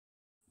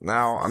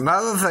Now,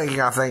 another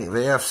thing I think the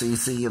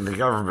FCC and the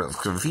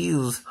government's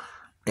confused,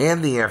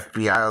 and the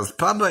FBI, is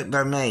public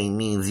domain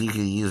means you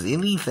can use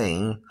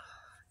anything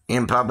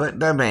in public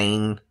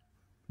domain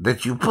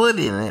that you put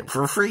in it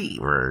for free,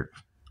 right?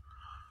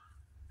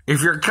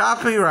 If you're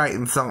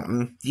copyrighting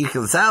something, you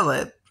can sell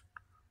it,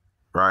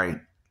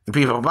 right?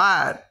 People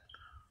buy it,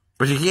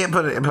 but you can't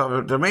put it in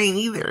public domain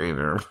either.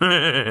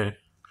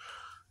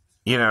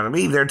 You know what I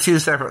mean? They're two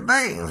separate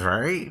things,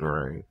 right?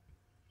 Right.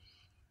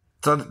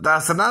 So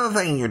that's another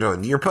thing you're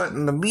doing. You're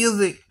putting the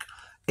music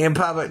in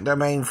public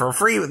domain for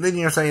free, but then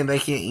you're saying they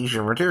can't use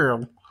your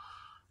material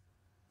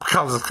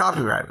because it's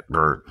copyrighted.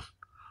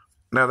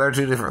 No, they're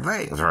two different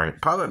things, right?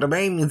 Public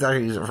domain means I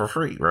can use it for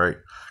free, right?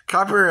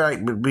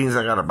 Copyright means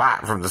I gotta buy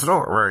it from the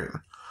store, right?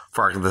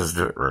 Before I can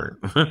listen to it,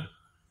 right?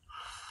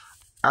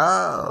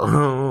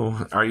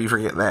 Oh, you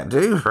forget that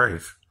too,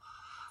 right?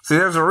 See,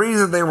 there's a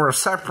reason they were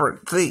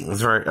separate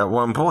things, right, at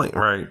one point,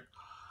 right?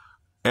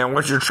 And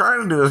what you're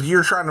trying to do is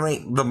you're trying to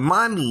make the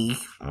money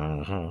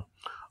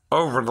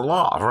over the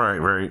law, right?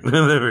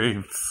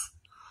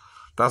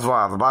 That's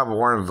why the Bible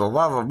warns the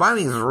love of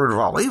money is the root of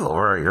all evil,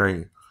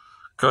 right?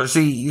 Because,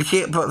 see, you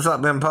can't put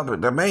something in public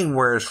domain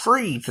where it's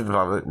free to the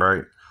public,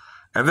 right?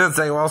 And then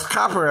say, well, it's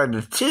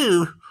copyrighted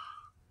too,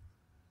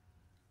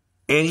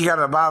 and you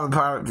gotta buy the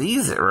product to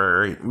use it,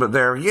 right? But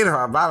there again, if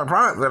I buy the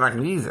product, then I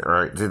can use it,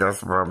 right? See, that's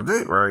the problem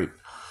too, right?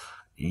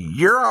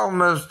 You're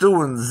almost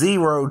doing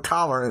zero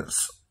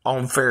tolerance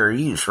on fair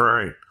use,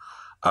 right?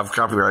 Of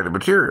copyrighted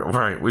material,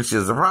 right? Which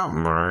is a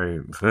problem,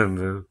 right?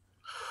 And,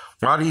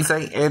 why do you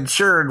think Ed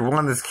Sheeran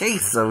won his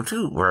case, though,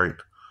 too, right?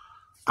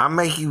 I'm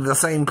making the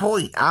same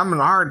point. I'm an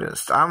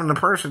artist. I'm an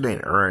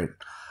impersonator, right?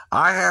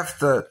 I have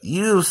to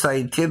use,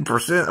 say,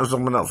 10% of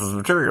someone else's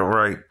material,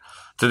 right?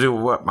 To do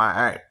what my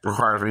act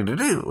requires me to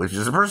do, which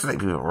is impersonate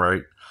people,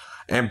 right?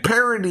 And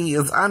parody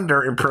is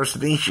under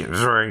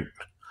impersonations, right?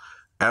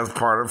 As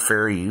part of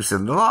fair use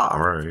in the law,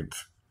 right?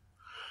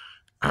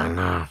 I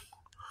know.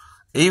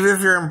 Even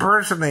if you're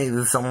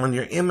impersonating someone,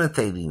 you're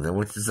imitating them,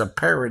 which is a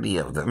parody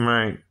of them,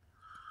 right?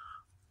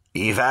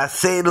 If I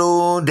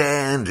settle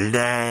down the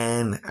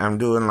line, I'm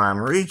doing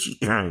Lionel Richie,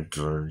 right?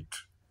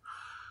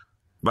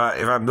 But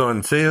if I'm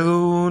doing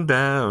settle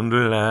down the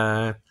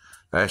line,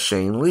 that's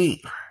Shane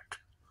Lee,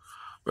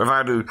 right? If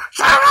I do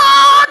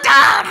settle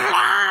down the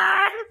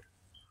line,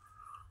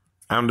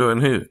 I'm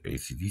doing who?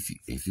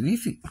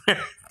 AC/DC.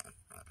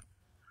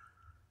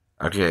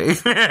 Okay,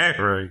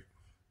 right.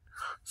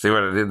 See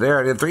what I did there?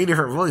 I did 3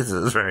 different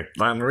voices, right?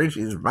 Lionel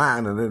Richie's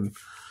mine, and then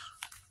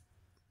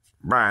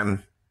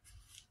Brian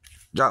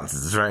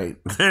Johnson's, right?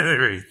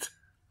 Right.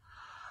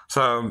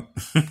 So,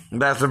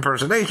 that's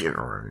impersonation,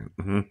 right?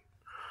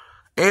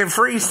 And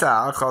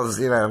freestyle, because,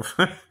 you know,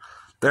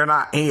 they're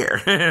not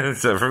here.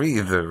 So for me,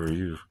 it's for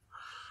you.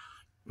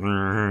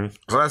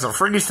 So that's a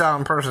freestyle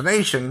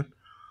impersonation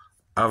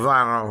of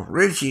Lionel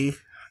Richie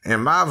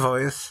in my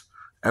voice,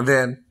 and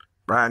then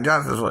Brian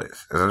Johnson's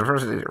voice as an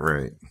impersonator,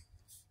 right?